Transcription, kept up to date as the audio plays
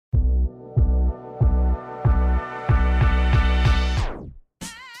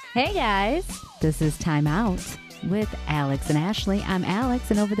Hey guys, this is Time Out with Alex and Ashley. I'm Alex,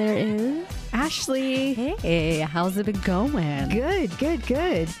 and over there is Ashley. Hey, how's it been going?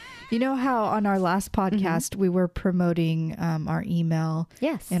 Good. You know how on our last podcast we were promoting our email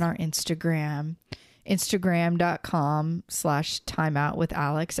Yes. and our Instagram, instagram.com/timeout with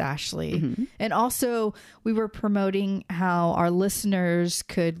Alex Ashley. And also we were promoting how our listeners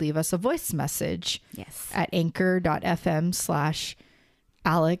could leave us a voice message Yes. at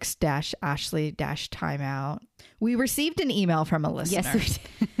anchor.fm/Alex-Ashley-timeout. We received an email from a listener. Yes, we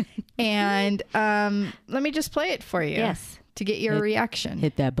did. And let me just play it for you. Yes. To get your reaction.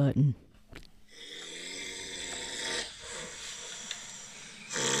 Hit that button.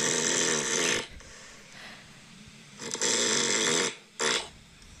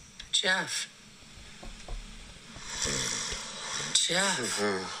 Jeff.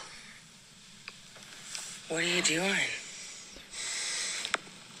 What are you doing?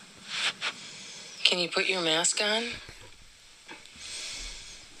 Can you put your mask on?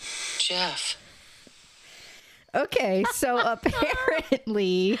 Jeff. Okay, so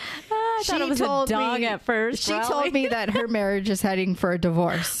apparently I thought it was a dog at first. She probably. told me that her marriage is heading for a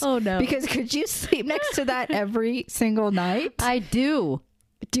divorce. Oh, no. Because could you sleep next to that every single night? I do.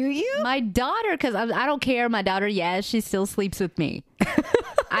 Do you? My daughter, because I don't care. My daughter, yes, she still sleeps with me.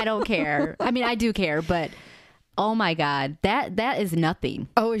 I don't care. I mean, I do care, but oh my God, that is nothing.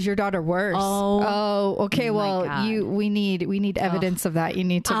 Oh, is your daughter worse? Oh, okay. my Well, God. we need evidence of that. You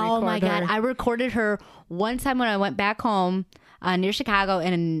need to record Oh my God. her. I recorded her one time when I went back home near Chicago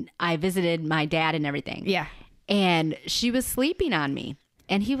and I visited my dad and everything. Yeah. And she was sleeping on me.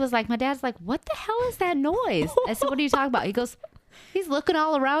 And he was like, my dad's like, what the hell is that noise? I said, what are you talking about? He goes, he's looking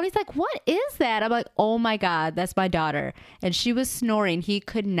all around. He's like, what is that? I'm like, oh my God, that's my daughter. And she was snoring. He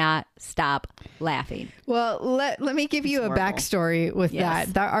could not stop laughing. Well, let me give you a horrible. backstory with Yes.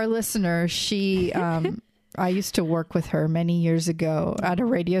 that. Our listener, she, I used to work with her many years ago at a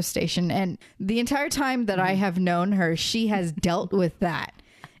radio station. And the entire time that I have known her, she has dealt with that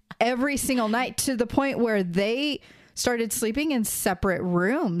every single night to the point where they started sleeping in separate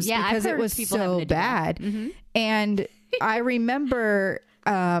rooms Yeah, I've because it heard was people having so to do that. bad. And I remember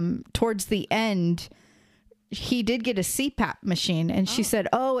towards the end, he did get a CPAP machine, and she said,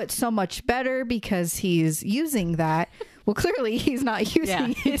 "Oh, it's so much better because he's using that." Well, clearly he's not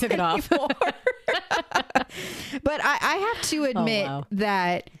using he it took it off. anymore. But I have to admit wow.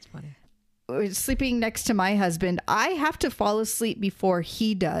 that sleeping next to my husband, I have to fall asleep before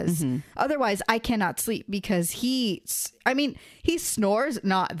he does. Otherwise, I cannot sleep because he snores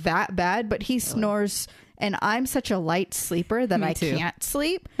not that bad, but he snores, and I'm such a light sleeper that I too. can't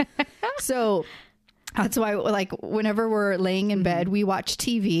sleep. So that's why, like, whenever we're laying in bed, we watch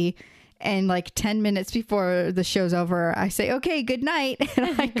TV. And like 10 minutes before the show's over, I say, okay, good night.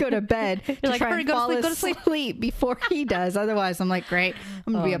 And I go to bed to like, try hurry, and go to fall sleep, go to sleep. asleep before he does. Otherwise, I'm like, great,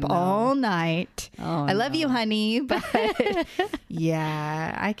 I'm going to be up all night. I love you, honey. But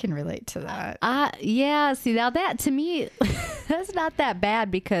yeah, I can relate to that. Yeah, see, now that to me, that's not that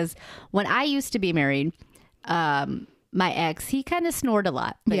bad because when I used to be married, my ex, he kind of snored a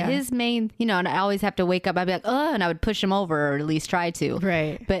lot. But Yeah. his main, and I always have to wake up. I'd be like, oh, and I would push him over or at least try to.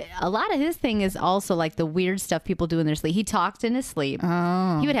 Right. But a lot of his thing is also like the weird stuff people do in their sleep. He talked in his sleep.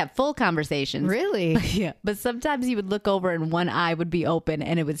 Oh. He would have full conversations. Really? Yeah. But sometimes he would look over and one eye would be open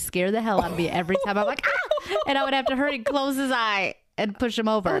and it would scare the hell out of me every time. I'm like, ah! And I would have to hurry and close his eye and push him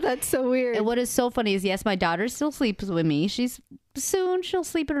over. Oh, that's so weird. And what is so funny is, yes, my daughter still sleeps with me. She'll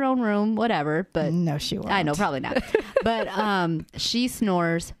sleep in her own room, whatever. But No, she won't. I know, probably not. But she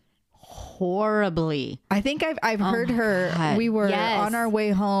snores horribly. I think I've heard her. God. We were Yes. on our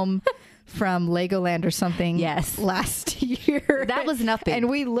way home from Legoland or something. Yes. Last year. That was nothing. And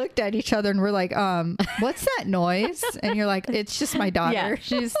we looked at each other and we're like, what's that noise? And you're like, it's just my daughter. Yeah,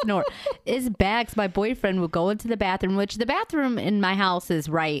 she snores. It's bad 'cause my boyfriend would go into the bathroom, which the bathroom in my house is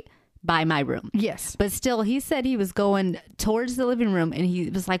right by my room. Yes. But still, he said he was going towards the living room and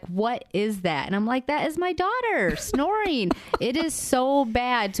he was like, what is that? And I'm like, that is my daughter snoring. It is so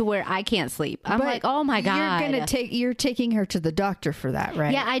bad to where I can't sleep. I'm But like, oh my God. You're taking her to the doctor for that,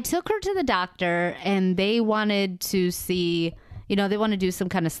 right? Yeah, I took her to the doctor and they wanted to see, they want to do some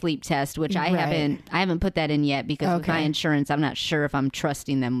kind of sleep test, which I Right. haven't put that in yet because with my Okay. insurance, I'm not sure if I'm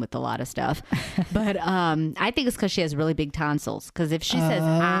trusting them with a lot of stuff. But I think it's because she has really big tonsils. Because if she says,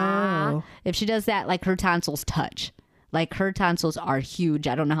 if she does that, like her tonsils touch. Like her tonsils are huge.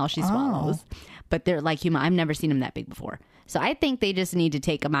 I don't know how she swallows, but they're like human. I've never seen them that big before. So I think they just need to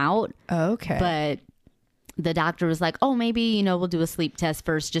take them out. Okay. But the doctor was like, oh, maybe, we'll do a sleep test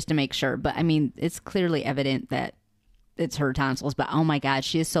first just to make sure. But I mean, it's clearly evident that it's her tonsils. But oh my God,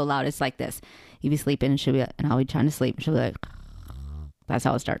 she is so loud. It's like this. You be sleeping and she'll be, and I'll be trying to sleep. And she'll be like, that's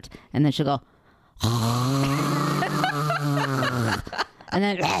how it starts. And then she'll go, and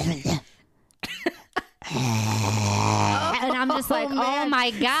then, and I'm just like, oh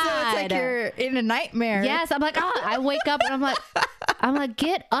my God. So it's like you're in a nightmare. Yes, I'm like, oh, I wake up and I'm like,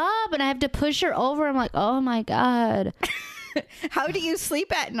 get up, and I have to push her over. I'm like, oh my God. How do you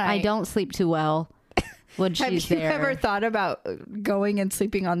sleep at night? I don't sleep too well when she's Have you there. ever thought about going and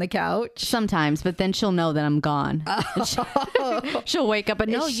sleeping on the couch? Sometimes, but then she'll know that I'm gone. She'll wake up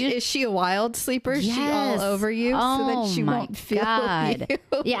and no, Is she a wild sleeper? Is she Yes. all over you so that she my won't feel God. you?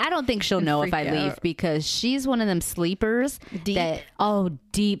 Yeah, I don't think she'll know if I freak leave out. because she's one of them sleepers Deep? that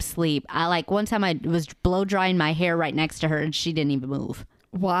deep sleep. I like one time I was blow drying my hair right next to her and she didn't even move.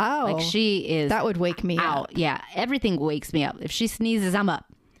 Wow. Like she is That would wake me out. up. Yeah, everything wakes me up. If she sneezes, I'm up.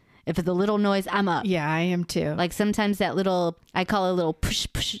 If it's a little noise, I'm up. Yeah, I am too. Like sometimes that little, I call it a little push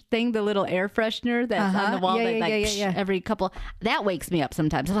thing, the little air freshener that's on the wall Yeah, that yeah, like yeah, psh, yeah. every couple, that wakes me up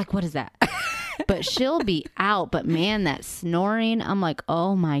sometimes. I'm like, what is that? But she'll be out. But man, that snoring, I'm like,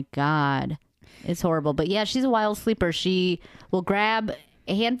 oh my God. It's horrible. But yeah, she's a wild sleeper. She will grab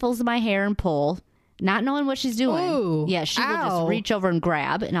handfuls of my hair and pull, not knowing what she's doing. Ooh, Yeah, she will ow. just reach over and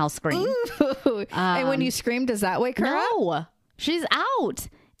grab and I'll scream. And when you scream, does that wake her up? No, she's out.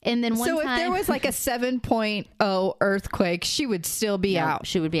 And then one So time, if there was like a 7.0 earthquake, she would still be out.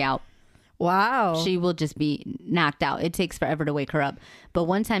 she would be out. Wow. She will just be knocked out. It takes forever to wake her up. But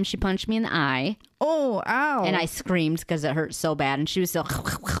one time she punched me in the eye Oh, ow. and I screamed because it hurt so bad. And she was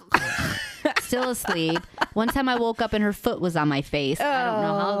still asleep. One time I woke up and her foot was on my face. I don't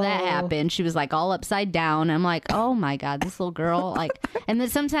know how that happened. She was like all upside down. I'm like, oh my God, this little girl. Like, and then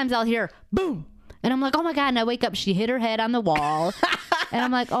sometimes I'll hear boom. And I'm like, oh my God. And I wake up, she hit her head on the wall. And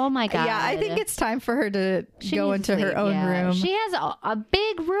I'm like, oh my God. Yeah, I think it's time for her to She go needs into her sleep, own yeah. room. She has a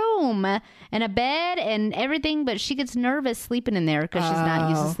big room and a bed and everything, but she gets nervous sleeping in there because she's not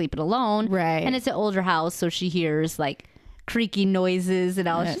used to sleeping alone. Right. And it's an older house, so she hears like creaky noises and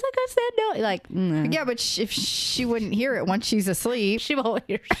all. She's like, I said no. Like, Yeah, but if she wouldn't hear it once she's asleep. she won't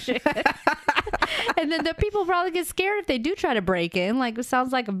hear shit. And then the people probably get scared if they do try to break in. Like, it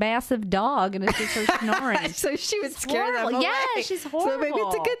sounds like a massive dog and it's just her snoring. So she would scare them horrible. away. Yeah, she's So maybe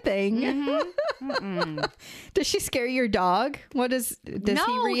it's a horrible. good thing. Does she scare your dog? Does No,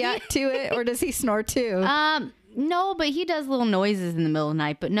 he react to it or does he snore too? No, but he does little noises in the middle of the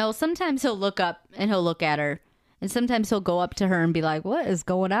night. But no, sometimes he'll look up and he'll look at her. And sometimes he'll go up to her and be like, what is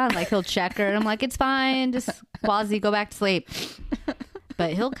going on? Like, he'll check her. And I'm like, it's fine. Just Quasi, go back to sleep.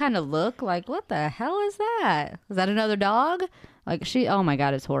 But he'll kind of look like, what the hell is that? Is that another dog? Like, oh my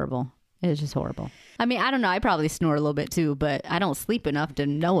God, it's horrible. It's just horrible. I mean, I don't know. I probably snore a little bit too, but I don't sleep enough to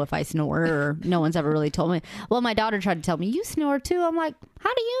know if I snore, or no one's ever really told me. Well, my daughter tried to tell me, you snore too. I'm like,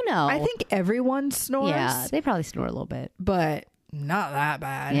 how do you know? I think everyone snores. Yeah, they probably snore a little bit. But not that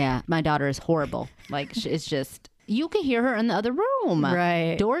bad. Yeah, my daughter is horrible. Like, it's just, you can hear her in the other room.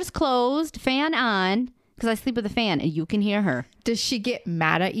 Right. Doors closed, fan on, because I sleep with a fan, and you can hear her. Does she get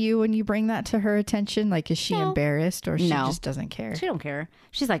mad at you when you bring that to her attention? Like, is she No. embarrassed or she No. just doesn't care? She don't care.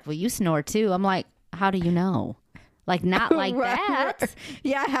 She's like, well, you snore too. I'm like, how do you know? Like, not like Right, that. right.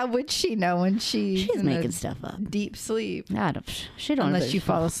 Yeah, how would she know when she's She's in making a stuff up. deep sleep? I don't, she don't. Unless you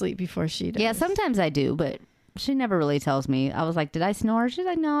fall asleep before she does. Yeah, sometimes I do, but she never really tells me. I was like, did I snore? She's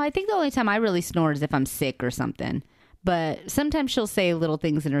like, no. I think the only time I really snore is if I'm sick or something. But sometimes she'll say little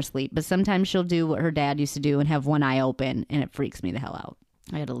things in her sleep. But sometimes she'll do what her dad used to do and have one eye open, and it freaks me the hell out.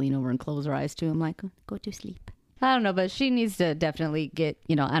 I had to lean over and close her eyes too. I'm like, go to sleep. I don't know, but she needs to definitely get,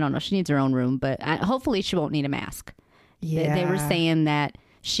 I don't know. She needs her own room, but hopefully she won't need a mask. Yeah. They were saying that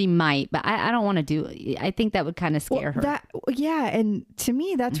she might, but I don't want to do it. I think that would kind of scare her. Yeah, and to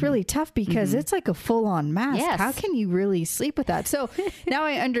me that's really tough because it's like a full-on mask. Yes. How can you really sleep with that? So now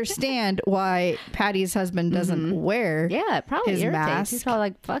I understand why Patty's husband doesn't wear Yeah, it probably his irritates. mask. He's probably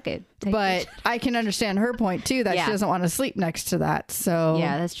like, fuck it. Take But I can understand her point too, that Yeah. she doesn't want to sleep next to that. So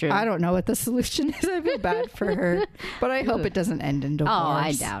Yeah, that's true. I don't know what the solution is. I feel bad for her, but I hope it doesn't end in divorce. Oh,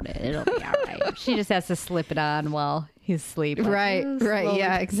 I doubt it. It'll be all right. She just has to slip it on while he's asleep. Like, Right, right, slowly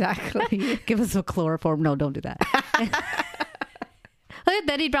yeah, exactly. Give us a chloroform. No, don't do that.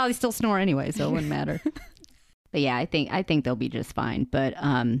 Then he'd probably still snore anyway, so it wouldn't matter. But yeah, I think they'll be just fine. But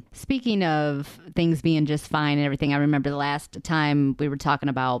speaking of things being just fine and everything, I remember the last time we were talking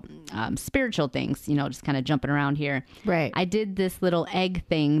about spiritual things, just kind of jumping around here. Right. I did this little egg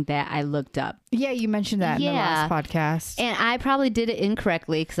thing that I looked up. Yeah, you mentioned that in the last podcast. And I probably did it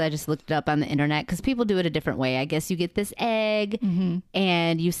incorrectly because I just looked it up on the internet because people do it a different way. I guess you get this egg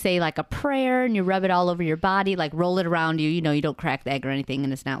and you say like a prayer and you rub it all over your body, like roll it around you. You don't crack the egg or anything,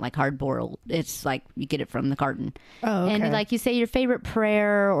 and it's not like hard boiled. It's like you get it from the carton. Oh, okay. And like you say your favorite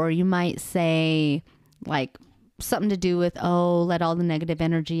prayer, or you might say like something to do with, let all the negative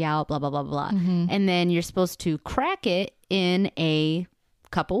energy out, blah, blah, blah, blah. And then you're supposed to crack it in a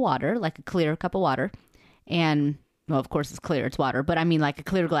cup of water, like a clear cup of water. And well, of course it's clear, it's water, but I mean like a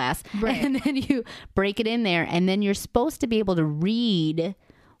clear glass. Right. And then you break it in there, and then you're supposed to be able to read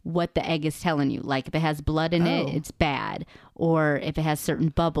what the egg is telling you. Like if it has blood in it, it's bad. Or if it has certain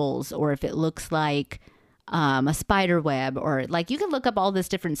bubbles, or if it looks like a spider web, or like you can look up all this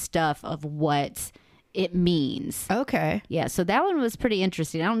different stuff of what it means. Okay. Yeah, so that one was pretty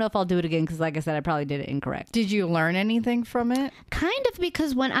interesting. I don't know if I'll do it again because like I said, I probably did it incorrect. Did you learn anything from it? Kind of,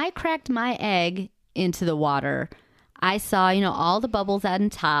 because when I cracked my egg into the water, I saw, all the bubbles on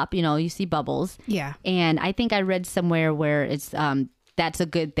top, you see bubbles. Yeah. And I think I read somewhere where it's that's a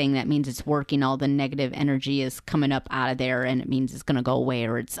good thing. That means it's working. All the negative energy is coming up out of there, and it means it's going to go away,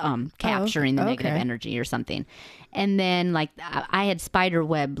 or it's capturing the negative energy or something. And then like I had spider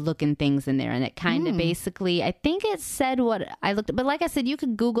web looking things in there, and it kind of basically, I think it said what I looked at, but like I said, you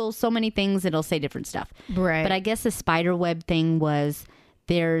could Google so many things, it'll say different stuff. Right. But I guess the spider web thing was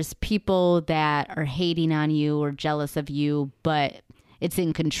there's people that are hating on you or jealous of you, but it's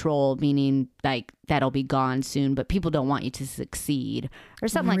in control, meaning like that'll be gone soon, but people don't want you to succeed or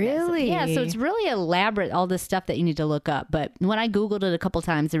something like that. Really? Yeah, so it's really elaborate, all this stuff that you need to look up. But when I Googled it a couple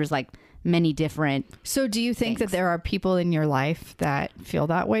times, there was like many different So do you think things. that there are people in your life that feel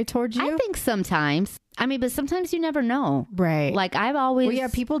that way towards you? I think sometimes. I mean, but sometimes you never know. Right. Like I've always... Well, yeah,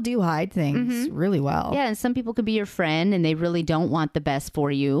 people do hide things really well. Yeah, and some people could be your friend and they really don't want the best for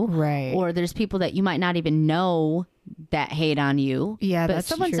you. Right. Or there's people that you might not even know that hate on you. Yeah, but that's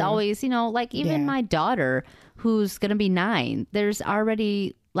someone's true. always, like even Yeah. my daughter, who's going to be 9, there's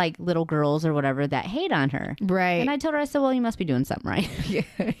already like little girls or whatever that hate on her. Right. And I told her, I said, well, you must be doing something right.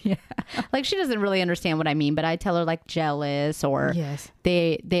 Yeah. Like she doesn't really understand what I mean, but I tell her like jealous, or Yes.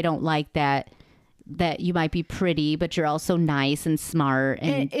 they don't like that you might be pretty, but you're also nice and smart.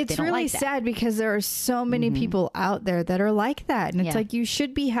 And It's they don't really like that. sad because there are so many people out there that are like that. And it's Yeah. like, you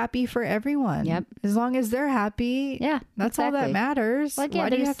should be happy for everyone. Yep. As long as they're happy. Yeah, That's all that exactly. matters. Like, yeah, Why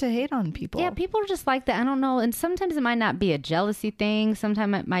do you there's- have to hate on people? Yeah, people are just like that. I don't know. And sometimes it might not be a jealousy thing.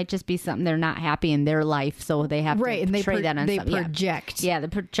 Sometimes it might just be something they're not happy in their life, so they have Right. to And they, portray that on they something. project Yeah, they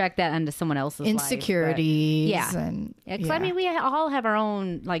project that onto someone else's life, but- insecurities. Yeah. And, Because I mean, we all have our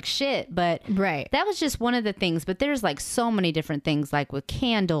own like shit, but Right. that was just one of the things. But there's like so many different things, like with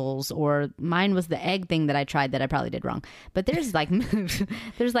candles, or mine was the egg thing that I tried that I probably did wrong. But there's like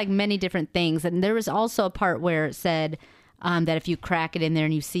there's like many different things, and there was also a part where it said that if you crack it in there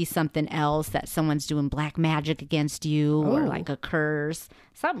and you see something else, that someone's doing black magic against you, or Oh. like a curse,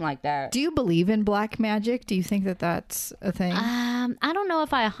 something like that. Do you believe in black magic? Do you think that that's a thing? I don't know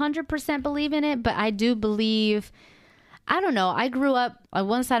if I 100% believe in it, but I do believe. I don't know. I grew up on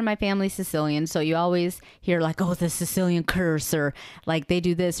one side of my family Sicilian, so you always hear like, oh, the Sicilian curse, or like they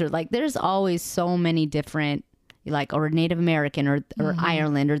do this, or like there's always so many different, like, or Native American, or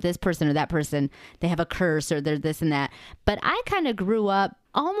Ireland, or this person or that person, they have a curse, or they're this and that. But I kind of grew up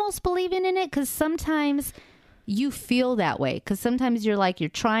almost believing in it, because sometimes you feel that way, because sometimes you're like, you're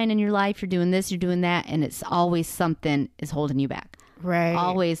trying in your life, you're doing this, you're doing that, and it's always something is holding you back. Right.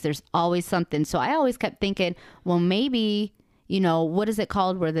 There's always something. So I always kept thinking, well, maybe, what is it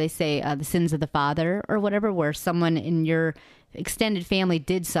called where they say the sins of the father or whatever, where someone in your extended family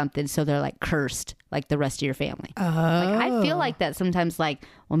did something, so they're like cursed like the rest of your family. Like I feel like that sometimes, like,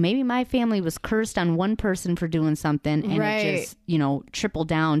 well, maybe my family was cursed on one person for doing something, and Right. it just, tripled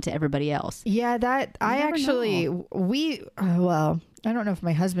down to everybody else. Yeah, that I never actually well, I don't know if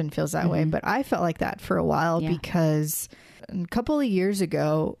my husband feels that way, but I felt like that for a while. Yeah. Because a couple of years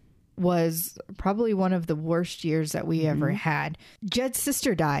ago was probably one of the worst years that we ever had. Jed's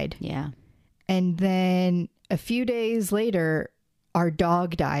sister died, Yeah. and then a few days later our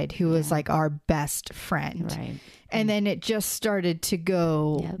dog died, who was like our best friend. Right. And then it just started to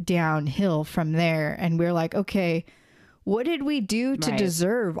go Yep. downhill from there. And we're like, okay, what did we do to Right.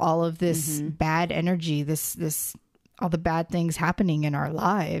 deserve all of this bad energy, this all the bad things happening in our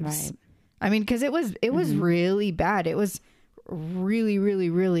lives? Right. I mean, because it was really bad. It was really, really,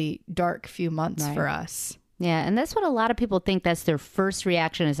 really dark few months Right. for us. Yeah, and that's what a lot of people think. That's their first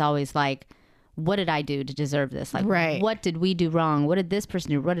reaction is always like, what did I do to deserve this? Like, Right. what did we do wrong? What did this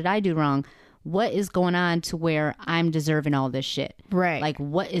person do? What did I do wrong? What is going on to where I'm deserving all this shit? Right. Like,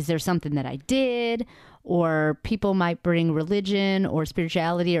 what is there something that I did? Or people might bring religion or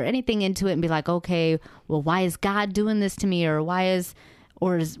spirituality or anything into it and be like, okay, well, why is God doing this to me? Or why is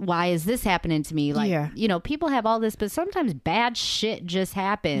this happening to me? Like, Yeah. you know, people have all this, but sometimes bad shit just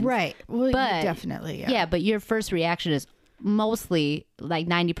happens. Right. Well, But definitely. Yeah, but your first reaction is mostly like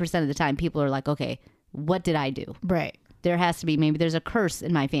 90% of the time people are like, okay, what did I do? Right. There has to be, maybe there's a curse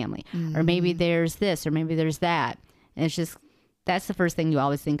in my family, or maybe there's this, or maybe there's that. And it's just, that's the first thing you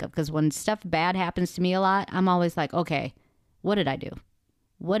always think of. Because when stuff bad happens to me a lot, I'm always like, okay, what did I do?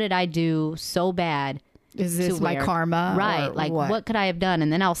 What did I do so bad? Is this to my where- karma? Right. or Like, what could I have done?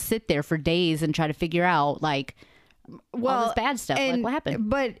 And then I'll sit there for days and try to figure out, like, all this bad stuff. Like, what happened?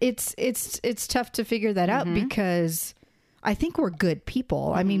 But it's tough to figure that out because I think we're good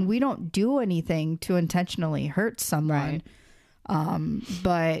people. I mean, we don't do anything to intentionally hurt someone.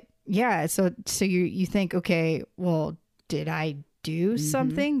 But yeah, so you think, okay, well, did I do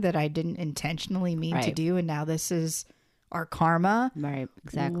something that I didn't intentionally mean to Right. do, and now this is our karma? Right.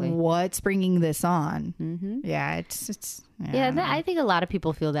 Exactly. What's bringing this on? Yeah, it's Yeah, I think a lot of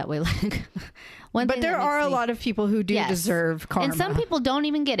people feel that way. Like, one But thing there that are makes a me- lot of people who do Yes. deserve karma. And some people don't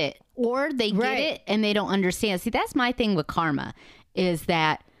even get it, or they get Right. it and they don't understand. See, that's my thing with karma, is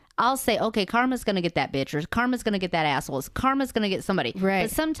that I'll say, okay, karma's going to get that bitch, or karma's going to get that asshole, karma's going to get somebody. Right.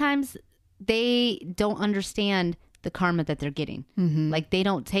 But sometimes they don't understand the karma that they're getting. Like, they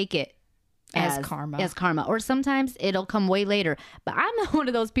don't take it As karma. As karma. Or sometimes it'll come way later. But I'm not one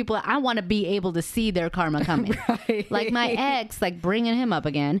of those people that I want to be able to see their karma coming. Right. Like my ex, like bringing him up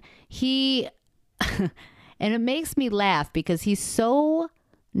again, he, and it makes me laugh because he's so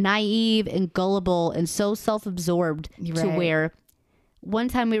naive and gullible and so self-absorbed to Right. where one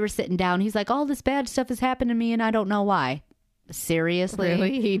time we were sitting down, he's like, all this bad stuff has happened to me and I don't know why. Seriously?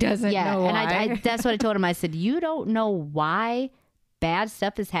 Really? He doesn't Yeah. know And why. I that's what I told him. I said, you don't know why bad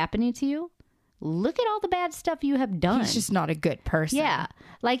stuff is happening to you? Look at all the bad stuff you have done. He's just not a good person. Yeah.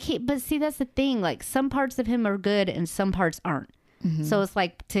 Like but see, that's the thing. Like, some parts of him are good and some parts aren't. So it's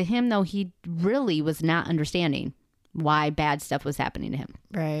like, to him though, he really was not understanding why bad stuff was happening to him.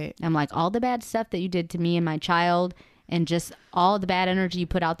 Right. I'm like, all the bad stuff that you did to me and my child, and just all the bad energy you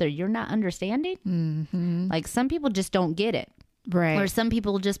put out there, you're not understanding. Like, some people just don't get it. Right. Or some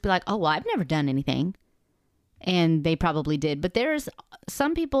people will just be like, oh, well, I've never done anything. And they probably did. But there's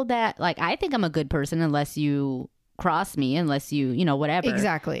some people that, like, I think I'm a good person unless you cross me, unless you know, whatever.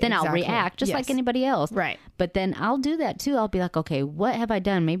 Exactly, Then I'll exactly. react just Yes. like anybody else. Right. But then I'll do that too. I'll be like, okay, what have I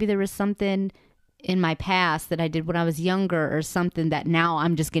done? Maybe there was something in my past that I did when I was younger, or something that now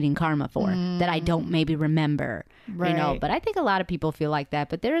I'm just getting karma for that I don't maybe remember. You know, Right. but I think a lot of people feel like that.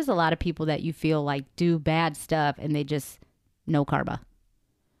 But there is a lot of people that you feel like do bad stuff and they just no karma.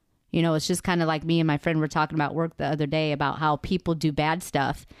 You know, it's just kind of like me and my friend were talking about work the other day about how people do bad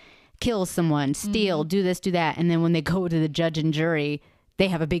stuff, kill someone, steal, do this, do that. And then when they go to the judge and jury, they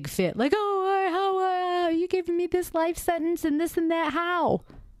have a big fit. Like, oh, how you giving me this life sentence and this and that? How?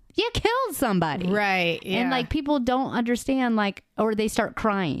 You killed somebody. Right. Yeah. And like, people don't understand, like, or they start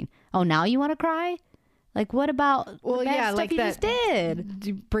crying. Oh, now you want to cry? Like, what about the bad stuff like you that. just did?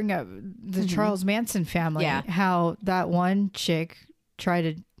 To bring up the Charles Manson family. Yeah. How that one chick tried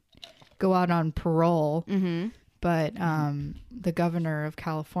to go out on parole, but the governor of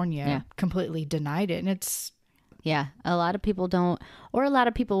California completely denied it, and it's Yeah, a lot of people don't, or a lot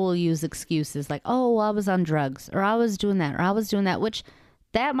of people will use excuses like, oh, well, I was on drugs, or I was doing that, or I was doing that, which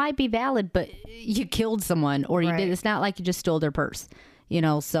that might be valid, but you killed someone, or you Right. did. It's not like you just stole their purse, you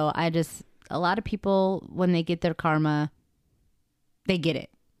know? So a lot of people, when they get their karma, they get it.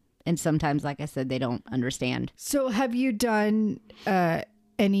 And sometimes, like I said, they don't understand. So have you done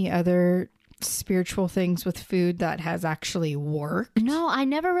any other spiritual things with food that has actually worked? No, I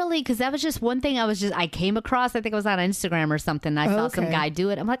never really, because that was just one thing I came across. I think it was on Instagram or something. I saw some Okay. guy do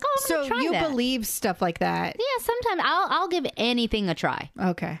it. I'm like, oh, I'm So going to try you that. believe stuff like that? Yeah, sometimes I'll give anything a try.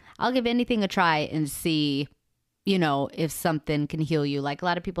 Okay. I'll give anything a try and see, you know, if something can heal you. Like, a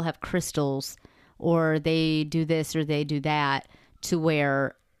lot of people have crystals, or they do this or they do that to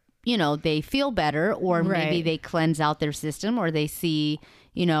where, you know, they feel better, or maybe Right. they cleanse out their system, or they see,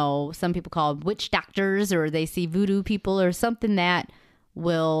 you know, some people call them witch doctors, or they see voodoo people or something that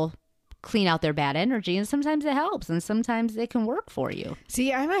will clean out their bad energy. And sometimes it helps, and sometimes it can work for you.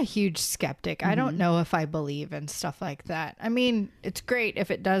 See, I'm a huge skeptic. I don't know if I believe in stuff like that. I mean, it's great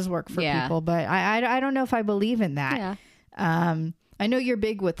if it does work for Yeah. people, but I don't know if I believe in that. Yeah. I know you're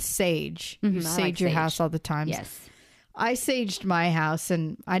big with sage. You I like sage your sage. house all the time. Yes. I saged my house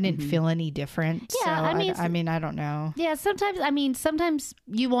and I didn't feel any different. Yeah, so I mean, I don't know. Yeah, sometimes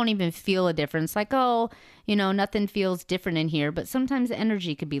you won't even feel a difference. Like, oh, nothing feels different in here. But sometimes the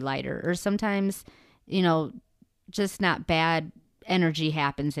energy could be lighter, or sometimes, just not bad energy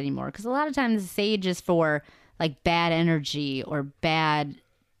happens anymore. Because a lot of times sage is for like bad energy or bad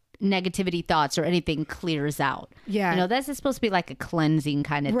negativity thoughts or anything clears out. Yeah. That's supposed to be like a cleansing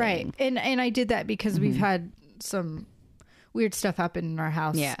kind of Right. thing. And I did that because we've had some weird stuff happen in our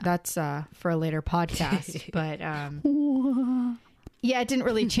house. Yeah. That's for a later podcast. But yeah, it didn't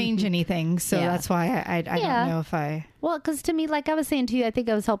really change anything. So Yeah. that's why I don't know if I. Well, because to me, like I was saying to you, I think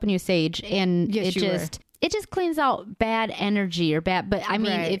I was helping you sage, and Yes, you were. it just cleans out bad energy or bad. But I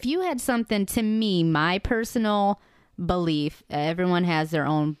mean, Right. if you had something, to me, my personal belief, everyone has their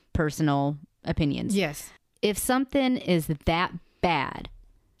own personal opinions. Yes. If something is that bad,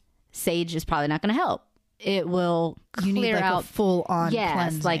 sage is probably not going to help. It will You clear need like out a full on yes,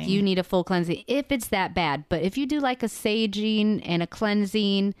 cleansing. like you need a full cleansing if it's that bad. But if you do like a saging and a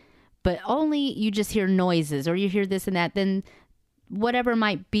cleansing, but only you just hear noises or you hear this and that, then whatever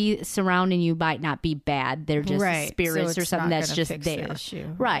might be surrounding you might not be bad. They're just Right. spirits So or it's something not that's gonna just fix the there.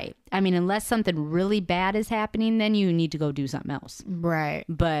 issue. Right. I mean, unless something really bad is happening, then you need to go do something else. Right.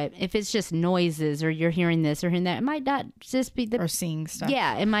 But if it's just noises or you're hearing this or hearing that, it might not just be the Or seeing stuff.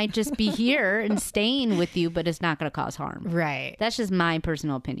 yeah, it might just be here and staying with you, but it's not going to cause harm. Right. That's just my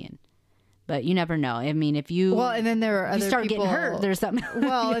personal opinion. But you never know. I mean, if you Well, and then there are if other you start people, getting hurt, there's something.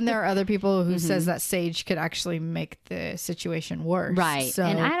 well, and there are other people who says that sage could actually make the situation worse. Right. So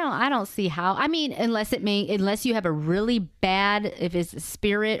And I don't see how. I mean, unless you have a really bad, if it's a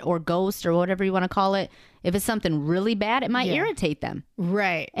spirit or ghost or whatever you want to call it, if it's something really bad, it might Yeah. irritate them.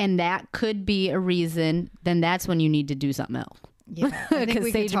 right. And that could be a reason. Then that's when you need to do something else. Yeah. I think 'Cause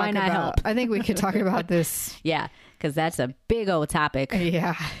we could sage talk might not about- help. I think we could talk about this. Yeah, because that's a big old topic.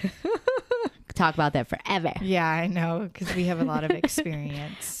 Yeah. Talk about that forever. Yeah, I know, because we have a lot of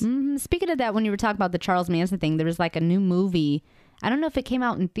experience. Speaking of that, when you were talking about the Charles Manson thing, there was like a new movie. I don't know if it came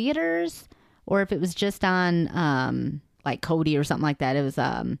out in theaters or if it was just on like Cody or something like that. It was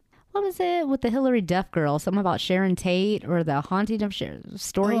what was it with the Hillary Duff girl? Something about Sharon Tate or the haunting of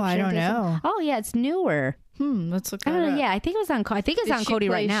story. Oh, of I Sharon don't Tate. know. Oh yeah, it's newer. Let's look I that don't know. up. Yeah, I think it was on. I think it's Did on she Cody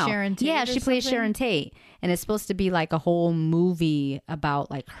play right now. Sharon Tate yeah, or she plays something? Sharon Tate, and it's supposed to be like a whole movie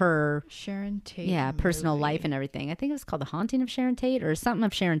about like her Sharon Tate. yeah, personal movie. life and everything. I think it was called The Haunting of Sharon Tate or something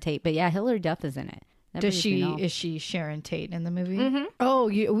of Sharon Tate. But yeah, Hillary Duff is in it. That Does freaks she? me out. Is she Sharon Tate in the movie? Oh,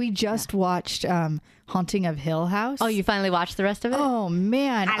 we just watched Haunting of Hill House. Oh, you finally watched the rest of it? Oh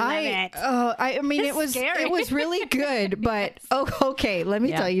man, I love it. Oh, I mean, It's scary. it was really good, but okay. Let me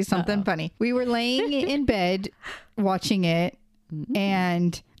Yeah. tell you something funny. We were laying in bed watching it,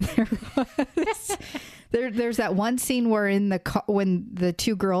 and there's that one scene where in the when the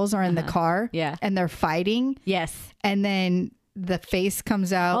two girls are in the car, Yeah. and they're fighting, Yes. and then the face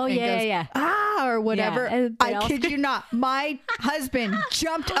comes out. Oh, and yeah, goes, yeah. ah, or whatever. Yeah, and they I all- kid you not. My husband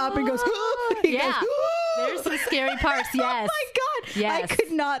jumped up and goes, he Yeah. goes, There's some scary parts. Yes. Oh my God. Yes. I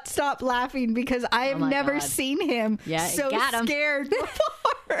could not stop laughing because I have my never God. seen him Yeah, so got him. scared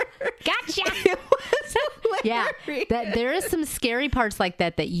before. Gotcha. It was Yeah. hilarious. That there is some scary parts like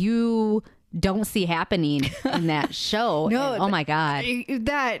that you don't see happening in that show. No, And, oh my God.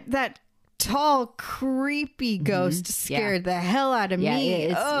 That tall, creepy ghost scared the hell out of Yeah,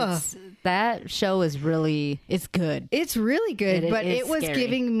 me. Ugh. it's that show is it's good. It's really good, It but is it was scary.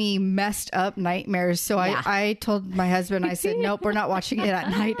 giving me messed up nightmares. So Yeah. I told my husband, I said, nope, we're not watching it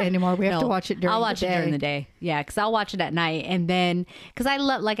at night anymore. We have to watch it during I'll the watch day. it during the day. Yeah, because I'll watch it at night, and then because I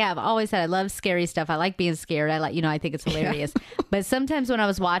love, like I've always said, I love scary stuff. I like being scared. I like, I think it's hilarious. But sometimes when I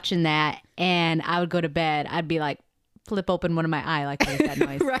was watching that, and I would go to bed, I'd be like, flip open one of my eye, like, what is that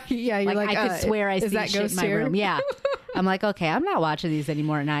noise? Right? Yeah, you're like, I could swear I is see that shit ghost in my here? room. Yeah. I'm like, okay, I'm not watching these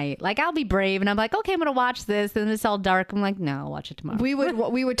anymore at night. Like, I'll be brave, and I'm like, okay, I'm gonna watch this, and it's all dark. I'm like, no, I'll watch it tomorrow.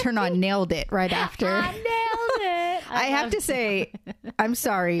 We would turn on Nailed It right after. I nailed it. I have to say, I'm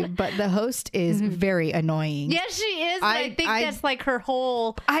sorry, but the host is very annoying. Yes, she is. and I think I- that's like her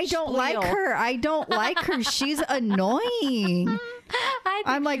whole. I don't like spiel. her. I don't like her. She's annoying. I think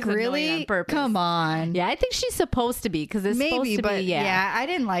I'm like, she's annoying really? on purpose. Come on. Yeah, I think she's supposed to be because it's supposed Maybe, to but be. yeah, I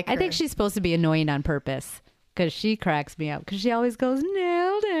didn't like her. I think she's supposed to be annoying on purpose because she cracks me up because she always goes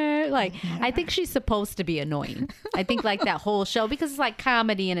nailed it. Like, I think she's supposed to be annoying. I think like that whole show, because it's like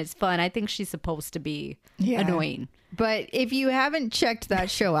comedy and it's fun, I think she's supposed to be annoying. But if you haven't checked that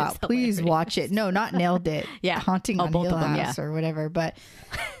show out, please watch it. No, not Nailed It. Yeah. Haunting on both Hill of them, House or whatever. But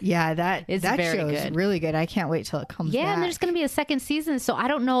yeah, that very show is good. really good. I can't wait till it comes back. And there's going to be a second season, so I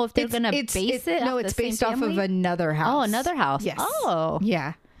don't know if they're going to base it. No, off it's the same based off of family? Another House. Oh, Another House. Yes. Oh,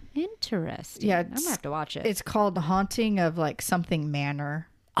 Yeah. interesting. Yeah. I'm going to have to watch it. It's called Haunting of like something Manor.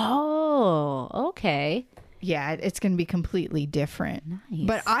 Oh, okay. Yeah, it's going to be completely different. Nice.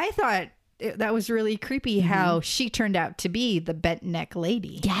 But I thought that was really creepy how she turned out to be the bent neck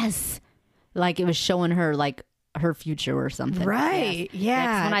lady. Yes. Like it was showing her like her future or something. Right. Yes.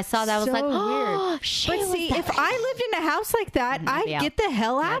 Yeah. 'cause when I saw that, I was So like, weird. oh, she But was see, that if I lived in a house like that, I'd be out. get the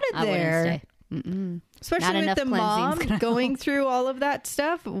hell out of I wouldn't there. stay. Not Especially with enough the mom cleansing's gonna going through all of that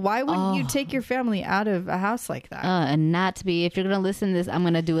stuff. Why wouldn't you take your family out of a house like that? And not to be, if you're going to listen to this, I'm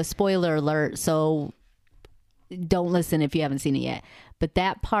going to do a spoiler alert. So don't listen if you haven't seen it yet. But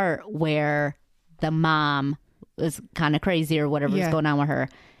that part where the mom was kind of crazy or whatever was going on with her,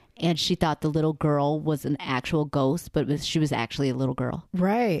 and she thought the little girl was an actual ghost, but she was actually a little girl.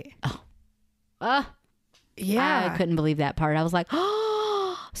 Right. Yeah. I couldn't believe that part. I was like, oh.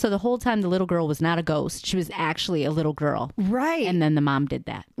 So the whole time the little girl was not a ghost. She was actually a little girl. Right. And then the mom did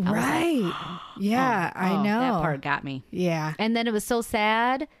that. I was like, Right. Yeah, I know. That part got me. Yeah. And then it was so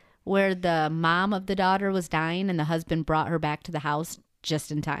sad where the mom of the daughter was dying and the husband brought her back to the house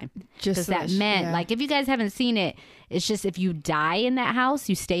just in time. Just Because so that meant, like, if you guys haven't seen it, it's just if you die in that house,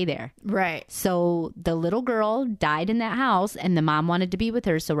 you stay there. Right. So the little girl died in that house and the mom wanted to be with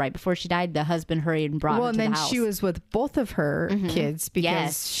her. So right before she died, the husband hurried and brought her Well, to and the then house. she was with both of her kids because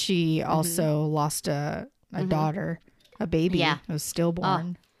Yes. she also lost a daughter, a baby. Yeah. It was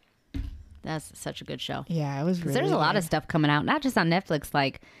stillborn. That's such a good show. Yeah, it was really There's a lot good. of stuff coming out, not just on Netflix.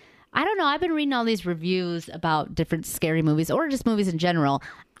 Like, I don't know. I've been reading all these reviews about different scary movies or just movies in general.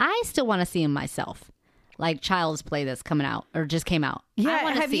 I still want to see them myself. Like Child's Play that's coming out or just came out. I Yeah,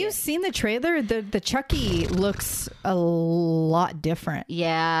 wanna have see you it. seen the trailer? The Chucky looks a lot different.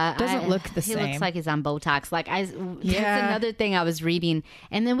 Yeah, Doesn't look the He same. looks like he's on Botox. Like Yeah. that's another thing I was reading.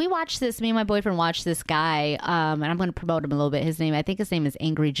 And then we watched this. Me and my boyfriend watched this guy, and I'm going to promote him a little bit. I think his name is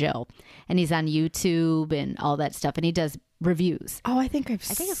Angry Joe, and he's on YouTube and all that stuff. And he does reviews. Oh, I think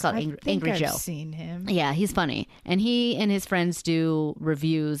it's called Angry I've Joe. seen him. Yeah, he's funny. And he and his friends do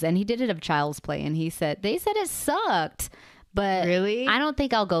reviews, and he did it of Child's Play, and they said it sucked. But Really? I don't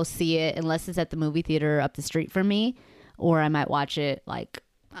think I'll go see it unless it's at the movie theater up the street from me, or I might watch it like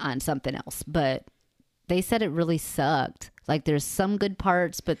on something else. But they said it really sucked. Like there's some good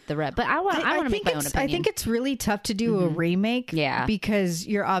parts, but the rest. But I want to make my own opinion. I think it's really tough to do a remake. Yeah. Because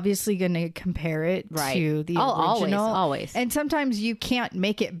you're obviously going to compare it Right. to the Oh, original. always. And sometimes you can't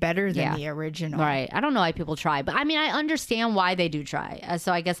make it better than Yeah. the original. Right. I don't know why people try, but I mean, I understand why they do try.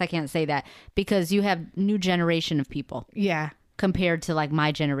 So I guess I can't say that because you have new generation of people Yeah. compared to like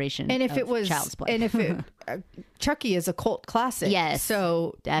my generation. And if of it was, Child's Play. and if it, Chucky is a cult classic. Yes,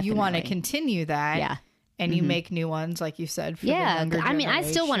 So you want to definitely. continue that. Yeah. And you make new ones, like you said. For the yeah, younger I mean, I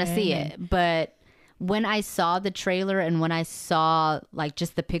still want to see generation. it, but when I saw the trailer and when I saw like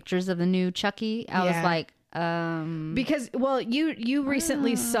just the pictures of the new Chucky, I was Yeah. like, Because, well, you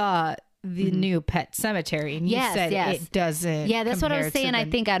recently saw the new Pet Cemetery, and you Yes, said yes. it doesn't. yeah, that's what I was compare to saying. I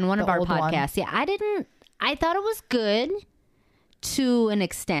the- think on one of the our old one. podcasts. Yeah, I thought it was good to an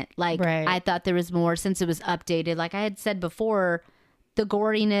extent. Like Right. I thought there was more since it was updated. Like I had said before, the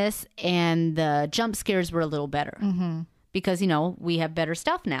goriness and the jump scares were a little better because we have better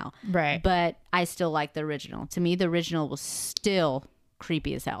stuff now. Right. But I still like the original. To me, the original was still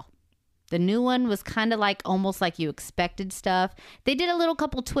creepy as hell. The new one was kind of like almost like you expected stuff. They did a little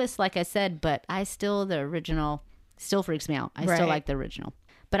couple twists, like I said, but the original still freaks me out. I Right. still like the original.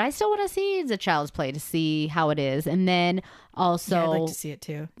 But I still want to see the Child's Play to see how it is. And then also, Yeah, I'd like to see it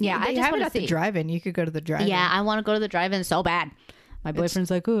too. Yeah, I they just have it wanna at the see. drive-in. You could go to the drive-in. yeah, I want to go to the drive-in so bad. My boyfriend's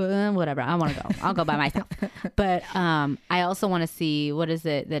like, whatever. I want to go. I'll go by myself. But I also want to see, what is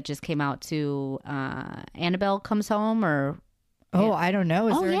it that just came out to Annabelle Comes Home or... Oh, I don't know.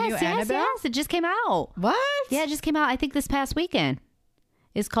 Is there a new yes, Annabelle? yes. It just came out. What? Yeah, it just came out, I think, this past weekend.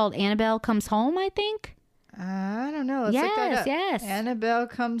 It's called Annabelle Comes Home, I think. I don't know. Let's look that up. Yes. Annabelle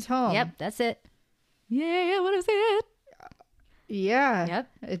Comes Home. Yep, that's it. Yeah, what is it? Yeah. Yep.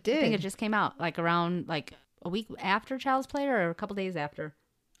 It did. I think it just came out like around like a week after Child's Play or a couple days after.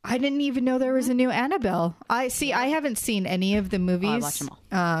 I didn't even know there was a new Annabelle. I haven't seen any of the movies. I watch them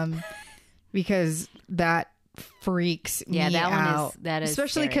all. Because that freaks me Yeah, that one out. that is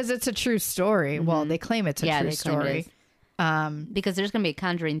Especially scary. because it's a true story. Well, they claim it's a true they claim it story. is. Because there's going to be a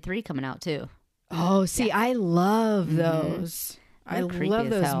Conjuring 3 coming out too. Oh, see, I love those. I They're creepy love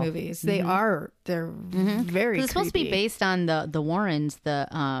as those hell. movies. They're very 'Cause it's supposed to be creepy. based on the Warrens,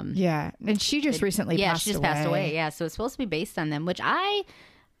 Yeah, and she just recently passed she just away. passed away. Yeah, so it's supposed to be based on them, which I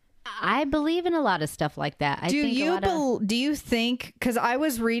believe in a lot of stuff like that. I Do think do you think, because I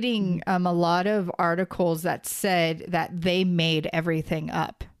was reading a lot of articles that said that they made everything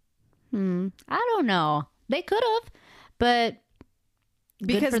up. I don't know. They could have, but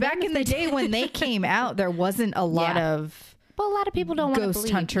Because for back them in if the they day did. when they came out, there wasn't a lot Yeah. of well, a lot of people don't want to ghost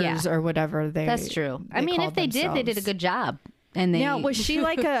believe. hunters Yeah, or whatever. that's true. I mean, if called they did, they did a themselves. good job. And they Now, was she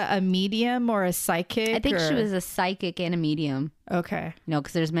like a medium or a psychic? I think she or- was a psychic and a medium. Okay. You know,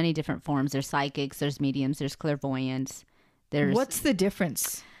 because there's many different forms. There's psychics, there's mediums, there's clairvoyants. There's What's the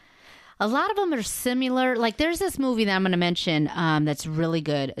difference? a lot of them are similar. Like there's this movie that I'm going to mention that's really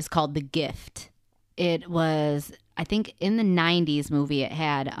good. It's called The Gift. It was, I think, in the 90s movie. It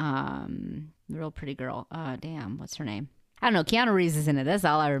had the real pretty girl. Damn, what's her name? I don't know. Keanu Reeves is in it. That's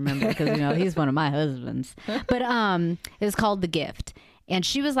all I remember because, you know, he's one of my husbands. But it was called The Gift. And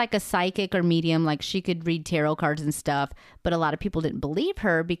she was like a psychic or medium. Like she could read tarot cards and stuff. But a lot of people didn't believe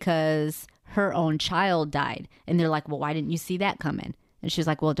her because her own child died. And they're like, well, why didn't you see that coming? And she was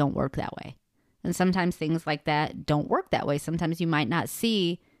like, well, it don't work that way. And sometimes things like that don't work that way. Sometimes you might not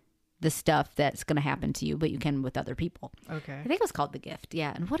see the stuff that's going to happen to you, but you can with other people. Okay. I think it was called The Gift.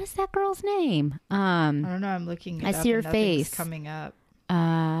 Yeah. And what is that girl's name? I don't know. I'm looking. It I up see her and nothing's face. coming up.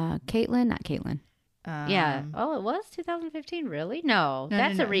 Caitlin, not Caitlin. Yeah. Oh, it was 2015. Really? No,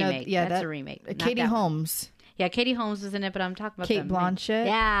 that's no, a remake. yeah, that's that- a remake. Not Katie that one. Holmes. Yeah, Katie Holmes was in it, but I'm talking about Kate the- Blanchett?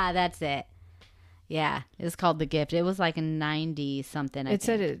 Yeah, that's it. Yeah, it was called The Gift. It was like in 90 something. It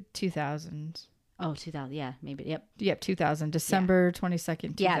said it 2000. Oh, 2000. Yeah, maybe. Yep. Yep, 2000. December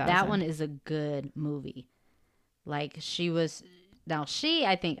 22nd, 2000. Yeah, that one is a good movie. Like she was, now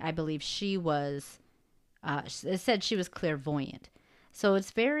I believe she was, it said she was clairvoyant. So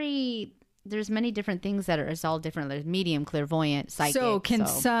it's there's many different things it's all different. There's medium, clairvoyant, psychic. So can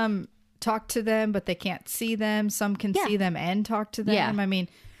some talk to them, but they can't see them? Some can Yeah. see them and talk to them? Yeah. I mean,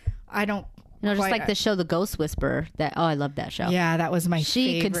 I don't. You know, just quite- like the show The Ghost Whisperer. I love that show. Yeah, that was my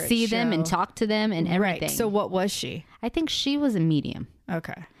She could favorite see them and show. talk to them and everything. Right. So what was she? I think she was a medium.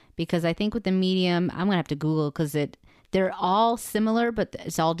 Okay. Because I think with the medium, I'm gonna have to Google because they're all similar, but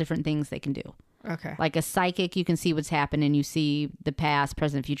it's all different things they can do. Okay. Like a psychic, you can see what's happening, you see the past,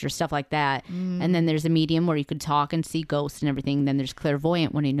 present, future, stuff like that. And then there's a medium where you could talk and see ghosts and everything. Then there's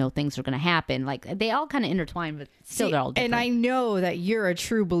clairvoyant when you know things are going to happen. Like they all kind of intertwine, but still See, they're all different. and I know that you're a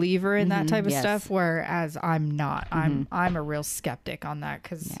true believer in that type of yes. stuff, whereas I'm not. I'm a real skeptic on that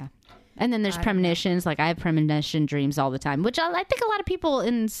because Yeah. And then there's premonitions. Like I have premonition dreams all the time, which I think a lot of people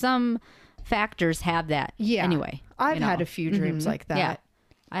in some factors have that. yeah. Anyway, I've you know. had a few dreams like that. Yeah.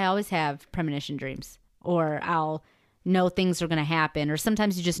 I always have premonition dreams, or I'll know things are going to happen, or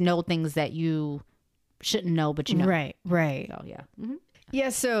sometimes you just know things that you shouldn't know, but you know. Right. Right. So yeah. Yeah.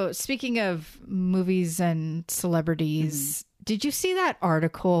 So speaking of movies and celebrities, did you see that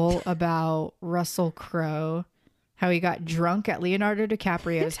article about Russell Crowe? How he got drunk at Leonardo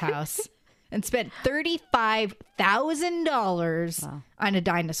DiCaprio's house and spent $35,000 on a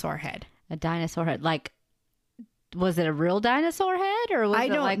dinosaur head. A dinosaur head, like. Was it a real dinosaur head, or was I it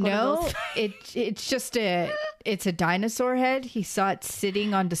don't like one of know. those- It's just it's a dinosaur head. He saw it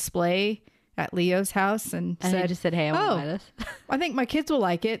sitting on display at Leo's house and And said, he just said, "Hey, I want to buy this." I think my kids will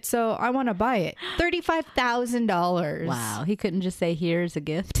like it, so I want to buy it. $35,000. Wow, he couldn't just say, "Here's a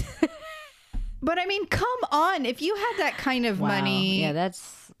gift." But I mean, come on. If you had that kind of money, Yeah,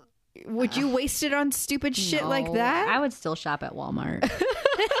 that's would you waste it on stupid shit like no, that? I would still shop at Walmart.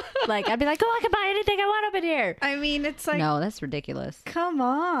 Like I'd be like, "Oh, I can buy anything I want up in here." I mean, it's like, No, that's ridiculous. come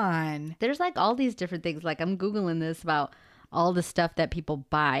on. There's like all these different things. Like I'm Googling this about all the stuff that people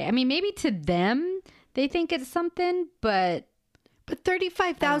buy. I mean, maybe to them, they think it's something, but But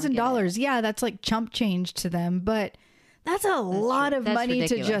 $35,000, yeah, that's like chump change to them. But that's a lot of that's money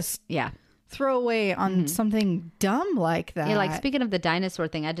ridiculous. to just Yeah. throw away on something dumb like that. Yeah, like speaking of the dinosaur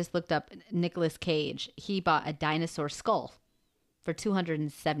thing, I just looked up Nicolas Cage. He bought a dinosaur skull for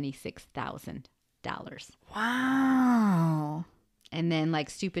 $276,000. Wow. And then like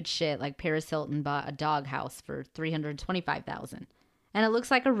stupid shit, like Paris Hilton bought a dog house for $325,000. And it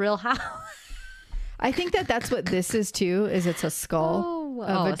looks like a real house. I think that's what this is too. Is it's a skull of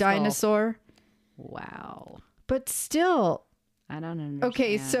a a skull. dinosaur, Wow. but still. I don't understand.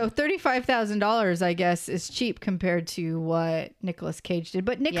 Okay, so $35,000, I guess, is cheap compared to what Nicolas Cage did.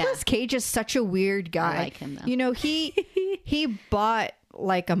 But Nicolas Cage is such a weird guy. like him, though. You know, he bought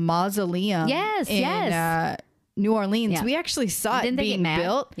like a mausoleum. Yes, in, yes. New Orleans, Yeah. we actually saw it Didn't they get being mad?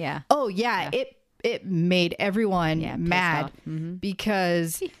 built. Yeah. Oh yeah, it made everyone pissed mad off. Mm-hmm.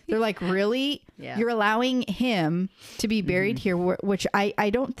 because they're like, really? Yeah. You're allowing him to be buried here, which I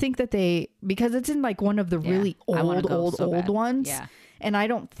don't think that because it's in like one of the really I wanna old, go old, so old bad. ones. Yeah. And I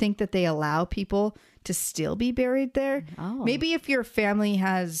don't think that they allow people to still be buried there. Oh. Maybe if your family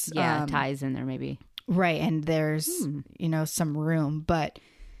has ties in there maybe. right, and there's some room, but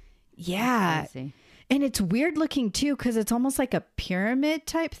yeah. Crazy. And it's weird looking too, because it's almost like a pyramid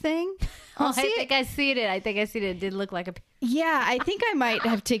type thing. I think I see it. It did look like a. Yeah, I think I might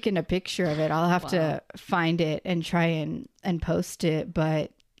have taken a picture of it. I'll have to find it and try and post it.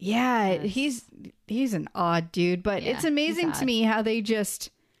 But yeah, he's an odd dude. But Yeah, it's amazing he's to me how they just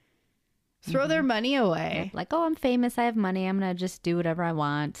throw their money away. Like, oh, I'm famous. I have money. I'm gonna just do whatever I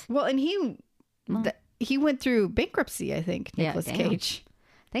want. Well, and he went through bankruptcy, I think, Yeah, Nicolas damn. Cage.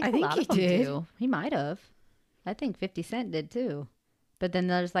 I I think think a lot he of them did. do. He might have. I think 50 Cent did too. But then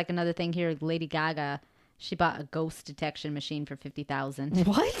there's like another thing here. Lady Gaga, she bought a ghost detection machine for $50,000.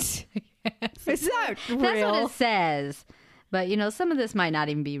 What? Is that real? That's what it says. But some of this might not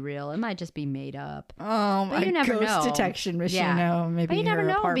even be real. It might just be made up. Oh, But my you never ghost know. detection machine. Yeah. No, maybe But you never her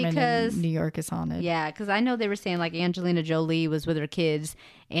know apartment because- in New York is haunted. Yeah, because I know they were saying like Angelina Jolie was with her kids,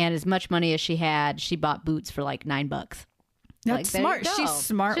 and as much money as she had, she bought boots for like $9. That's Like, there you smart. go. She's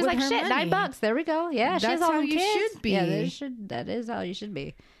smart She's with like, her shit, money. $9. There we go. Yeah, she has That's all how them you kids. should be. Yeah, that is how you should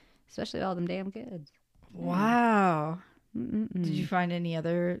be. Especially all them damn kids. Wow. Did you find any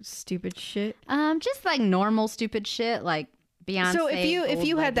other stupid shit? Just like normal stupid shit, like Beyonce. So if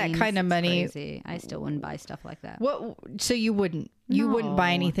you gold had that leggings, kind of it's money- crazy. I still wouldn't buy stuff like that. What? So you wouldn't buy No.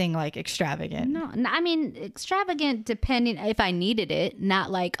 anything like extravagant? No, I mean extravagant depending if I needed it, not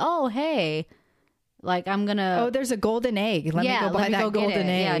like oh hey, like I'm gonna Oh, there's a golden egg. Let me go buy that get golden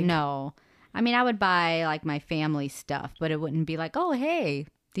it. egg. Yeah, no. I mean, I would buy like my family stuff, but it wouldn't be like, oh, hey,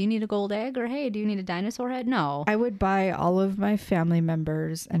 do you need a gold egg? Or hey, do you need a dinosaur head? No. I would buy all of my family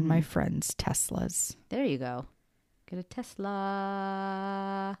members and Mm-hmm. my friends Teslas. There you go. Get a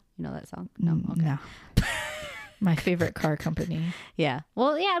Tesla. You know that song? No. Okay. No. My favorite car company. Yeah.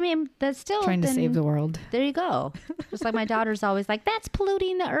 Well, yeah, I mean, that's still Trying to then- save the world. There you go. Just like my daughter's always like, that's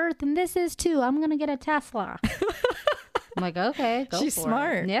polluting the earth, and this is too. I'm gonna get a Tesla. I'm like, okay, go She's for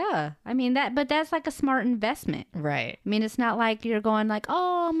smart. It. Yeah. I mean but that's like a smart investment. Right. I mean, it's not like you're going like,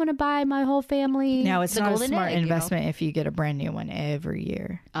 oh, I'm gonna buy my whole family. Now, it's the not a golden smart egg, you know? investment if you get a brand new one every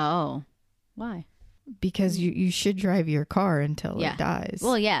year. Oh, why? Because you should drive your car until Yeah. it dies.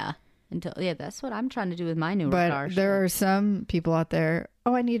 Well, yeah. That's what I'm trying to do with my newer car. but there are some people out there,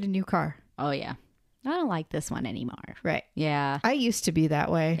 oh, I need a new car. Oh yeah. I don't like this one anymore. Right. Yeah. I used to be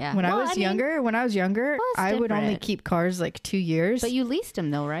that way. Yeah. When I Well, was I mean- younger, it's I would only different. keep cars like 2 years. But you leased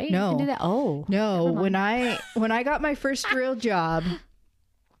them though, right? No. You can do that. Oh. No, Never mind. when I got my first real job,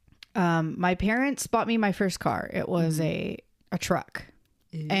 my parents bought me my first car. It was a truck.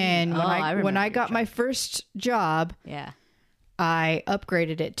 And when Oh, I when remember I your got my first job, Yeah. I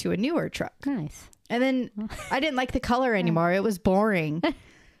upgraded it to a newer truck. Nice. And then I didn't like the color anymore. It was boring.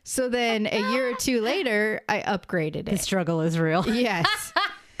 So then a year or two later, I upgraded it. struggle is real. Yes.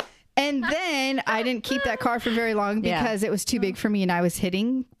 And then I didn't keep that car for very long Yeah. because it was too big for me and I was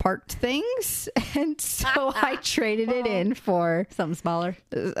hitting parked things. And so I traded it in for Something smaller.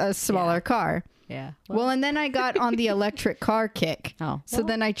 a smaller car. Yeah. Well, and then I got on the electric car kick. Oh, So well,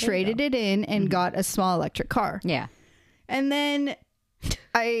 then I there you traded go. it in and got a small electric car. Yeah. And then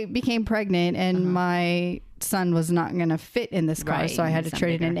I became pregnant and my son was not going to fit in this car. Right, So I you had need to something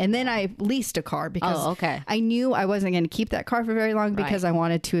trade it in. bigger. And then I leased a car because Oh, okay. I knew I wasn't going to keep that car for very long because Right. I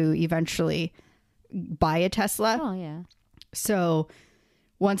wanted to eventually buy a Tesla. Oh yeah. So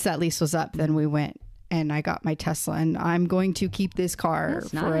once that lease was up, then we went and I got my Tesla and I'm going to keep this car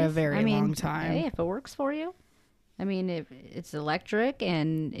That's for a nice. very I mean, long time. Hey, if it works for you. I mean, if it's electric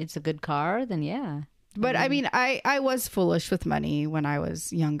and it's a good car, then yeah. But I mean, I was foolish with money when I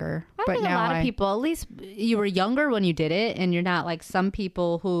was younger. I but think now a lot of people, at least you were younger when you did it, and you're not like some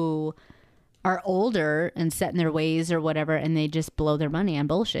people who are older and set in their ways or whatever, and they just blow their money on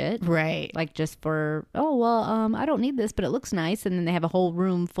bullshit. Right. Like just for, oh, well, I don't need this, but it looks nice. And then they have a whole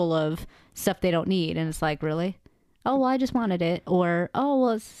room full of stuff they don't need. And it's like, really? Oh, well, I just wanted it. Or, oh,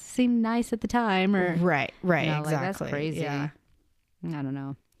 well, it seemed nice at the time. Or, Right. Right. you know, like, Exactly. that's crazy. Yeah. I don't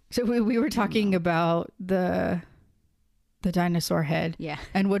know. So we were talking about the The dinosaur head. Yeah.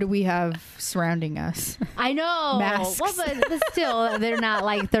 And what do we have surrounding us? I know. Masks. Well, but still, they're not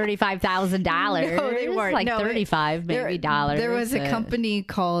like $35,000. No, they weren't. Like No, 35 maybe dollars. There was a company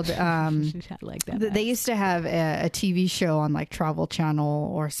called I like that. they used to have a TV show on like Travel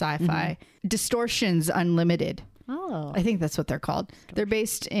Channel or Sci-Fi. Distortions Unlimited. Oh. I think that's what they're called. They're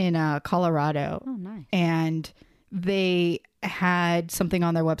based in Colorado. Oh, nice. And they had something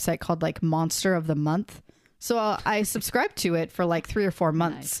on their website called like Monster of the Month. So I subscribed to it for like 3 or 4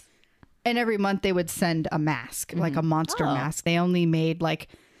 months. Nice. And every month they would send a mask, like a monster Oh. mask. They only made like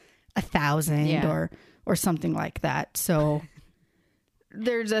 1,000 Yeah. or something like that. So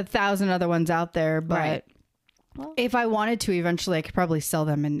there's 1,000 other ones out there, but Right. Well- if I wanted to, eventually I could probably sell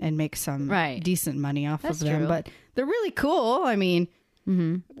them and make some Right. decent money off That's of them. true. But they're really cool. I mean,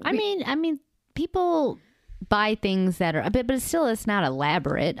 I mean, people buy things that are, but it's not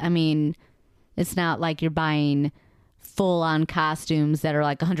elaborate. I mean, it's not like you're buying full on costumes that are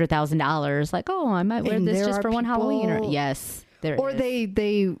like $100,000. Like, oh, I might wear And this there just are for one Halloween. Or people- yes, there or is.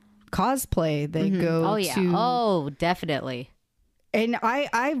 they cosplay. They go Oh yeah. to Oh, definitely. and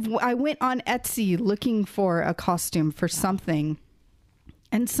I went on Etsy looking for a costume for something,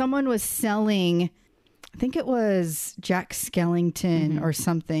 and someone was selling, I think it was Jack Skellington or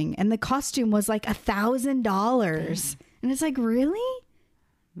something, and the costume was like $1,000, and it's like, really?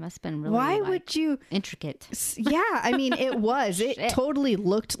 Must have been really. Why like, would you? intricate? Yeah, I mean, it was. It totally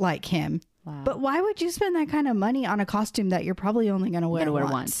looked like him. Wow. But why would you spend that kind of money on a costume that you're probably only going to wear, Gonna wear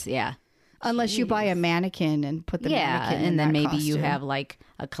once? once. Yeah. Unless you buy a mannequin and put the Yeah, mannequin in and then that maybe you costume. have like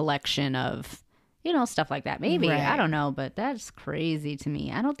a collection of, stuff like that. Maybe Right. I don't know, but that's crazy to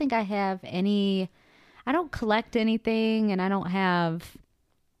me. I don't think I have any. I don't collect anything, and I don't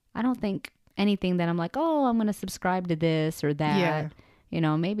think anything that I'm like, oh, I'm going to subscribe to this or that. Yeah.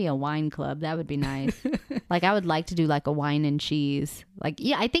 Maybe a wine club. That would be nice. Like, I would like to do like a wine and cheese. Like,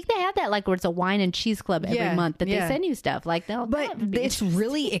 yeah, I think they have that, like, where it's a wine and cheese club every Yeah, month that yeah. they send you stuff. Like, no, But it's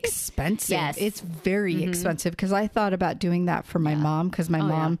really expensive. Yes. It's very expensive because I thought about doing that for my mom because my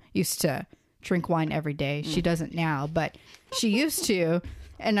mom used to drink wine every day. She doesn't now, but she used to.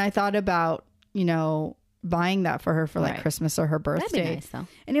 And I thought about, buying that for her for like Right. Christmas or her That'd birthday. be nice, though.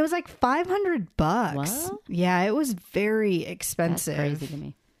 And it was like $500. What? Yeah, it was very That's expensive. crazy to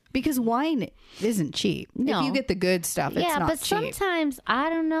me. Because wine isn't cheap. No. If you get the good stuff, it's Yeah, not but cheap. sometimes I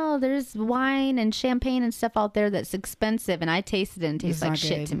don't know. There's wine and champagne and stuff out there that's expensive, and I tasted it and it tastes It's like not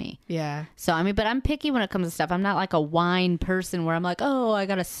shit good. to me. Yeah. So I mean, but I'm picky when it comes to stuff. I'm not like a wine person where I'm like, oh, I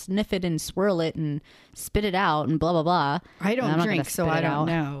gotta sniff it and swirl it and spit it out and blah blah blah. I And don't I'm not drink, gonna so spit I it don't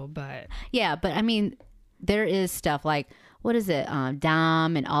out. know, but Yeah, but I mean, there is stuff like what is it,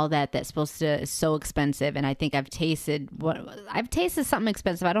 Dom and all that that's supposed to is so expensive. And I think I've tasted something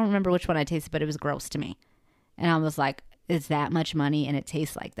expensive. I don't remember which one I tasted, but it was gross to me. And I was like, it's that much money and it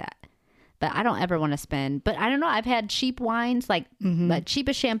tastes like that. But I don't ever want to spend. But I don't know. I've had cheap wines, like the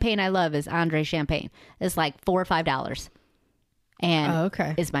cheapest champagne I love is Andre Champagne. It's like $4 or $5, and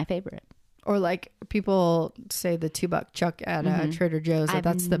okay. it's my favorite. Or like people say the $2 Chuck at Trader Joe's. I've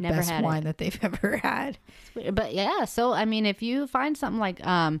That's the never best had wine it. that they've ever had. But yeah, so I mean, if you find something like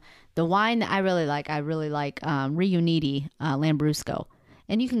the wine that I really like Riuniti Lambrusco,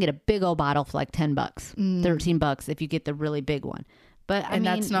 and you can get a big old bottle for like $10, $13 if you get the really big one. But I And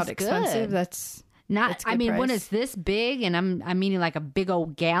mean, that's not it's expensive. good. That's Not, good I mean, when price. it's this big, and I'm meaning like a big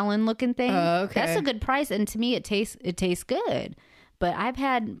old gallon looking thing. Oh, okay. That's a good price, and to me, it tastes good. But I've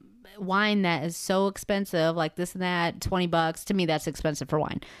had wine that is so expensive, like this and that, $20. To me, that's expensive for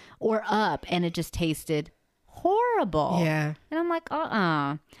wine, or up, and it just tasted horrible. Yeah. And I'm like,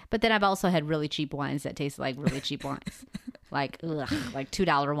 But then I've also had really cheap wines that taste like really cheap wines, like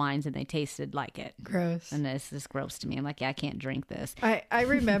 $2 wines, and they tasted like it. gross. And this is gross to me. I'm like, yeah, I can't drink this. I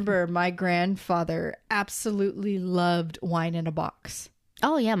remember my grandfather absolutely loved wine in a box.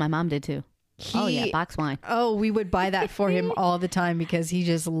 Oh yeah, my mom did too. Oh yeah, box wine. Oh, we would buy that for him all the time because he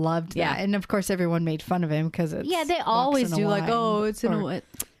just loved that. Yeah. And of course, everyone made fun of him because it's Yeah, they box always in a do like, wine, oh, it's in or a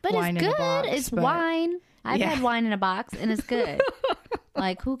but wine it's in a good. box, It's but- wine. I've Yeah. had wine in a box and it's good.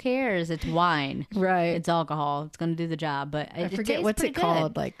 Like, who cares? It's wine. Right. It's alcohol. It's going to do the job. But I it forget tastes what's it pretty good.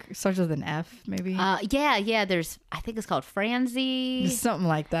 called. Like starts with an F, maybe Yeah. There's, I think it's called Franzi. something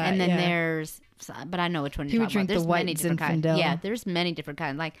like that. And then yeah. there's, but I know which one He you're would talking drink about. There's the many white different kinds. Zinfandel. Yeah, there's many different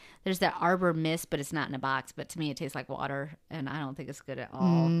kinds. Like there's that Arbor Mist, but it's not in a box. But to me, it tastes like water, and I don't think it's good at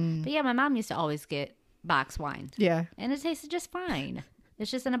all. But yeah, my mom used to always get box wine, Yeah. and it tasted just fine. It's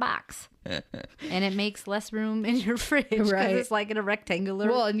just in a box, and it makes less room in your fridge because Right. it's like in a rectangular.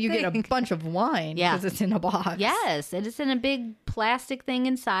 Well, and you get a thing. bunch of wine Yeah. because it's in a box. Yes, and it's in a big plastic thing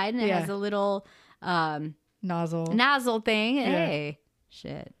inside, and it Yeah. has a little nozzle thing. Hey,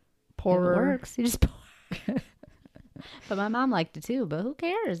 shit. pourer. It works. You just pour. But my mom liked it too. But who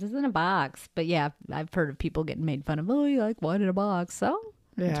cares? It's in a box. But yeah, I've heard of people getting made fun of. Oh, you like wine in a box? So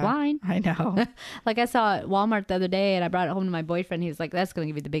it's wine. I know. Like I saw it at Walmart the other day, and I brought it home to my boyfriend. He was like, "That's going to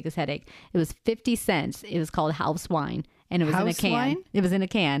give you the biggest headache." It was 50 cents. It was called house wine, and it was in a House can. wine? It was in a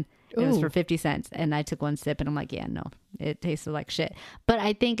can. It was Ooh. for 50 cents, and I took one sip, and I'm like, "Yeah, no, it tasted like shit." But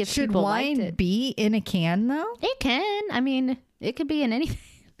I think if Should people liked wine it, be in a can though? it can. I mean, it could be in anything.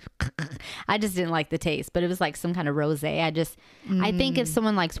 I just didn't like the taste, but it was like some kind of rosé. I think if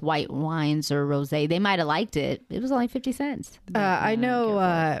someone likes white wines or rosé, they might have liked it. It was only 50 cents. I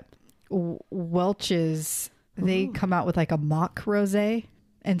know Welch's, they come out with like a mock rosé,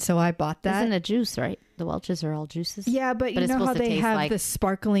 and so I bought that. Isn't a juice, right? The Welch's are all juices. Yeah, but you it's know how supposed to they taste have like- the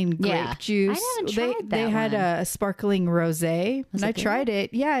sparkling grape Yeah. juice? I haven't they tried they that had one. a sparkling rosé, and it I good? tried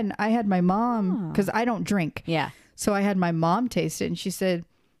it. Yeah, and I had my mom, because I don't drink. Yeah. So I had my mom taste it, and she said,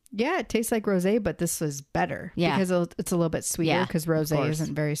 yeah, it tastes like rosé, but this was better. Yeah. Because it's a little bit sweeter, Yeah, because of rosé course.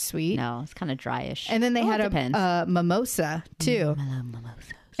 isn't very sweet. No, it's kind of dryish. And then they Well, had it depends. a mimosa, too. I love mimosas.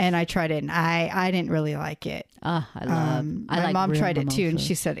 And I tried it, and I didn't really like it. Oh, I love. I My like mom real tried it too, and mimosas.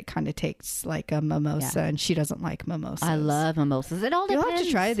 she said it kind of tastes like a mimosa, and she doesn't like mimosas. I love mimosas. It all You'll depends. have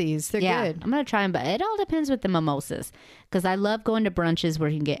to try these; they're good. I'm gonna try them, but it all depends with the mimosas. Because I love going to brunches where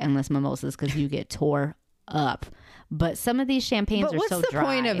you can get endless mimosas because you get tore up. But some of these champagnes But are what's so the dry.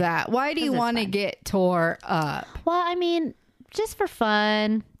 point of that? Why do you 'Cause it's want to fun. get tore up? Well, I mean, just for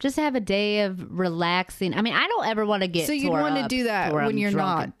fun, just to have a day of relaxing. I mean, I don't ever want to get. So you'd tore wanna up do that where when I'm you're drunk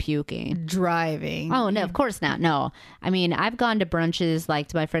not and puking. Driving. Oh no, of course not. No, I mean I've gone to brunches like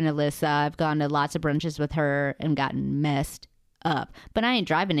to my friend Alyssa. I've gone to lots of brunches with her and gotten messed up. But I ain't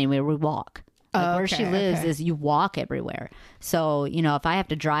driving anywhere. We walk. Like where she Okay, lives okay. is you walk everywhere. So you know if I have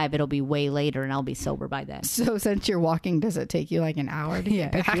to drive, it'll be way later and I'll be sober by then. So since you're walking, does it take you like an hour to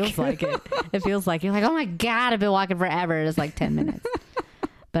get It back? feels like it. It feels like you're like, oh my god, I've been walking forever. It's like 10 minutes.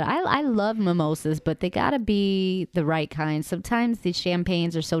 But I love mimosas, but they gotta be the right kind. Sometimes these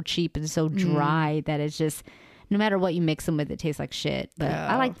champagnes are so cheap and so dry that it's just no matter what you mix them with, it tastes like shit. But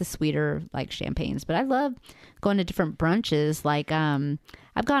I like the sweeter like champagnes. But I love going to different brunches. Like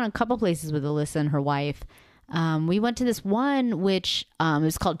I've gone a couple places with Alyssa and her wife. We went to this one which it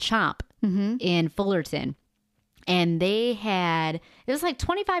was called Chomp in Fullerton. And they had, it was like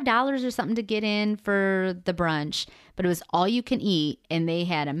 $25 or something to get in for the brunch, but it was all you can eat. And they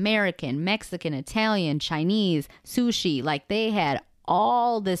had American, Mexican, Italian, Chinese, sushi. Like they had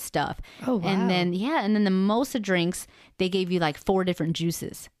all this stuff. Oh, wow. And then, and then the mimosa drinks, they gave you like 4 different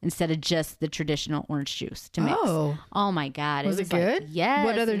juices instead of just the traditional orange juice to mix. Oh. My God. Was it good? Like, yes.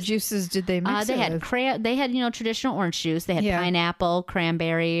 What other juices did they mix? They it had with? they had traditional orange juice. They had Yeah. pineapple,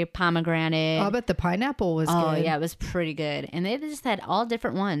 cranberry, pomegranate. Oh, I bet the pineapple was Oh good. yeah, it was pretty good, and they just had all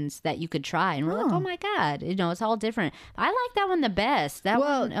different ones that you could try, and we're like, oh my god, it's all different. I like that one the best. That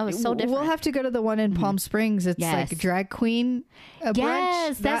one, it was so different. We'll have to go to the one in Palm Springs. It's Yes. like drag queen brunch.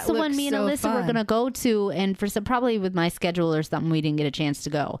 Yes, that's That the one looks me and so Alyssa were fun. gonna go to, and for some probably with my schedule or something, we didn't get a chance to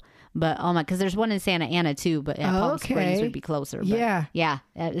go. But because there's one in Santa Ana too, but Palm Springs Okay. would be closer. But Yeah.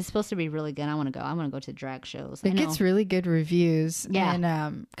 it's supposed to be really good. I want to go. I want to go to drag shows. I It know. gets really good reviews. Yeah.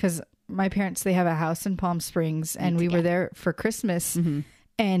 And because my parents, they have a house in Palm Springs, and we were there for Christmas.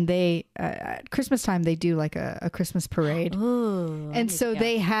 And they at Christmas time they do like a Christmas parade. Ooh, And so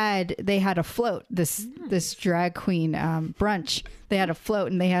they had a float, this drag queen brunch. They had a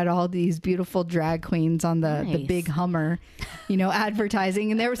float, and they had all these beautiful drag queens on the Nice. big Hummer,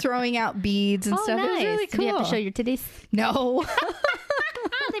 advertising, and they were throwing out beads and oh, stuff. nice. It was really Did cool. you have to show your titties? No.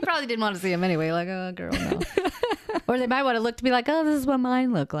 They probably didn't want to see them anyway. Like, oh, girl, no. Or they might want to look to be like, oh, this is what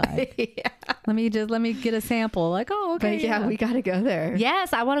mine look like. Let me get a sample. Like, oh, okay. But yeah, we got to go there.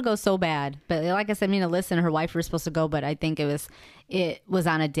 Yes, I want to go so bad. But like I said, me and Alyssa and her wife were supposed to go, but I think it was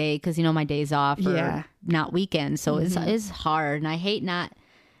on a day because my days off are not weekends, so it's hard, and I hate not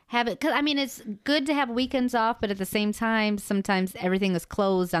have it because it's good to have weekends off, but at the same time, sometimes everything is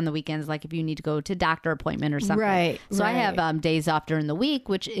closed on the weekends. Like if you need to go to a doctor appointment or something, Right, So I right. have days off during the week,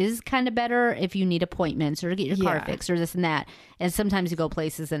 which is kind of better if you need appointments or to get your car Yeah. fixed or this and that. And sometimes you go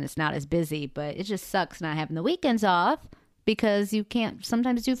places and it's not as busy, but it just sucks not having the weekends off. Because you can't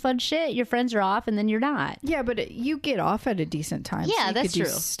sometimes do fun shit. Your friends are off and then you're not. Yeah, but you get off at a decent time. so Yeah, you that's could do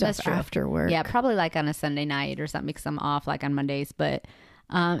true. Stuff That's true. after work. Yeah, probably like on a Sunday night or something because I'm off like on Mondays. But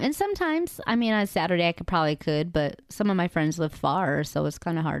and sometimes, on a Saturday I could, but some of my friends live far, so it's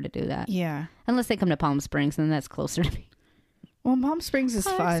kind of hard to do that. Yeah. Unless they come to Palm Springs, and then that's closer to me. Well, Palm Springs is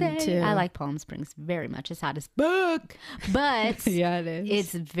fun too. I like Palm Springs very much. It's hot as fuck, but Yeah, it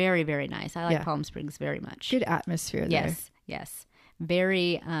is. it's very, very nice. I like Yeah. Palm Springs very much. Good atmosphere there. Yes, yes,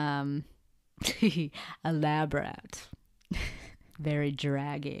 very elaborate, very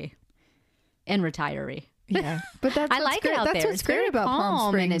draggy, and retiree. Yeah, but that's I what's like it great. out That's there. what's It's great very about Palm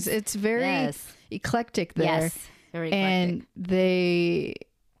calm and Springs. It's very Yes, eclectic there, yes, very eclectic. and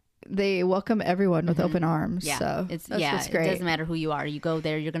they welcome everyone with open arms. Yeah, So it's that's what's It great. doesn't matter who you are. You go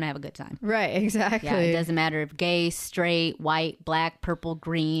there, you're gonna have a good time. Right, exactly. Yeah, it doesn't matter if gay, straight, white, black, purple,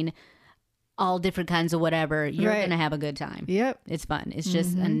 green, all different kinds of whatever. You're Right. gonna have a good time. Yep. It's fun. It's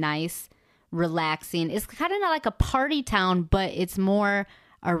just a nice, relaxing. It's kind of not like a party town, but it's more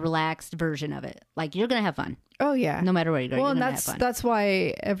a relaxed version of it. Like you're gonna have fun Oh yeah. no matter where you go. Well, you're and gonna that's have fun. that's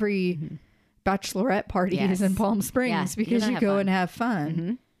why every bachelorette party Yes. is in Palm Springs Yeah, you're because gonna you have go fun. and have fun.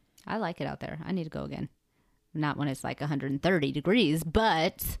 Mhm. I like it out there. I need to go again. Not when it's like 130 degrees,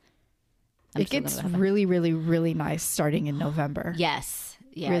 but I'm It still gets gonna have fun. really, really, really nice starting in November. Yes.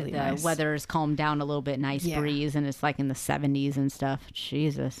 Yeah, Really the nice. weather's calmed down a little bit, nice Yeah. breeze, and it's like in the 70s and stuff.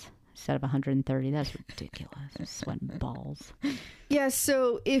 Jesus. Instead of 130, that's ridiculous. I'm sweating balls. Yeah,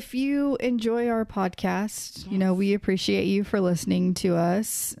 so if you enjoy our podcast, you know, we appreciate you for listening to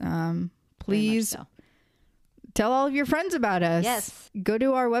us. Very much Please so. tell all of your friends about us. Yes. Go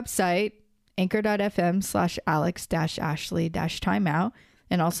to our website, anchor.fm/alex-ashley-timeout,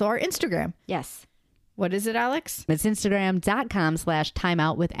 and also our Instagram. Yes. What is it, Alex? It's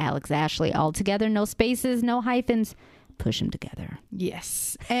Instagram.com/timeout with Alex Ashley. All together, no spaces, no hyphens. Push them together.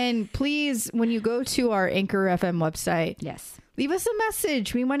 Yes. And please, when you go to our Anchor FM website, Yes. leave us a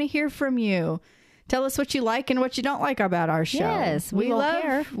message. We want to hear from you. Tell us what you like and what you don't like about our show. Yes, we won't love,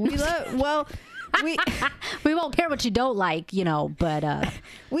 care. We love, well, we We won't care what you don't like, you know, but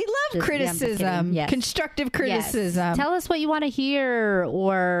we love I'm just criticism, kidding. Yes. constructive criticism. yes. Tell us what you want to hear,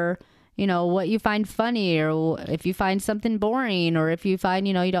 or you know what you find funny, or if you find something boring, or if you find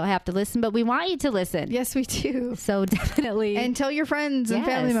you don't have to listen, but we want you to listen. Yes, we do. So definitely. And tell your friends and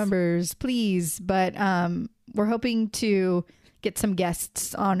family Yes. members, please. But we're hoping to get some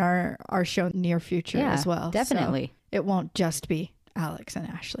guests on our show in the near future Yeah, as well. So definitely. it won't just be Alex and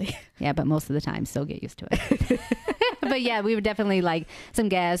Ashley. Yeah, but most of the time, still get used to it. But yeah, we would definitely like some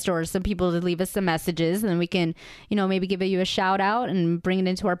guests or some people to leave us some messages, and we can, maybe give you a shout out and bring it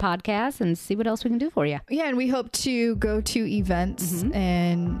into our podcast and see what else we can do for you. Yeah, and we hope to go to events Mm-hmm.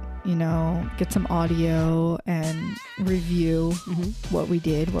 and, get some audio and review Mm-hmm. what we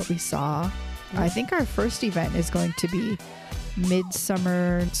did, what we saw. I think our first event is going to be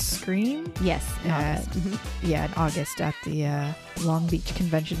Midsummer Scream. Yes. in At, August. Yeah, in August at the Long Beach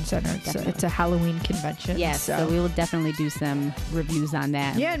Convention Center. Definitely. It's a Halloween convention. Yes. So we will definitely do some reviews on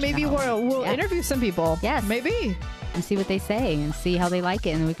that. yeah, and let maybe you know. we'll Yeah. interview some people. Yes. Maybe. and see what they say and see how they like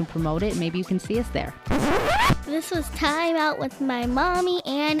it, and we can promote it. Maybe you can see us there. This was Time Out with my mommy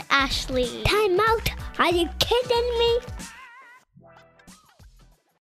and Ashley. Time Out? Are you kidding me?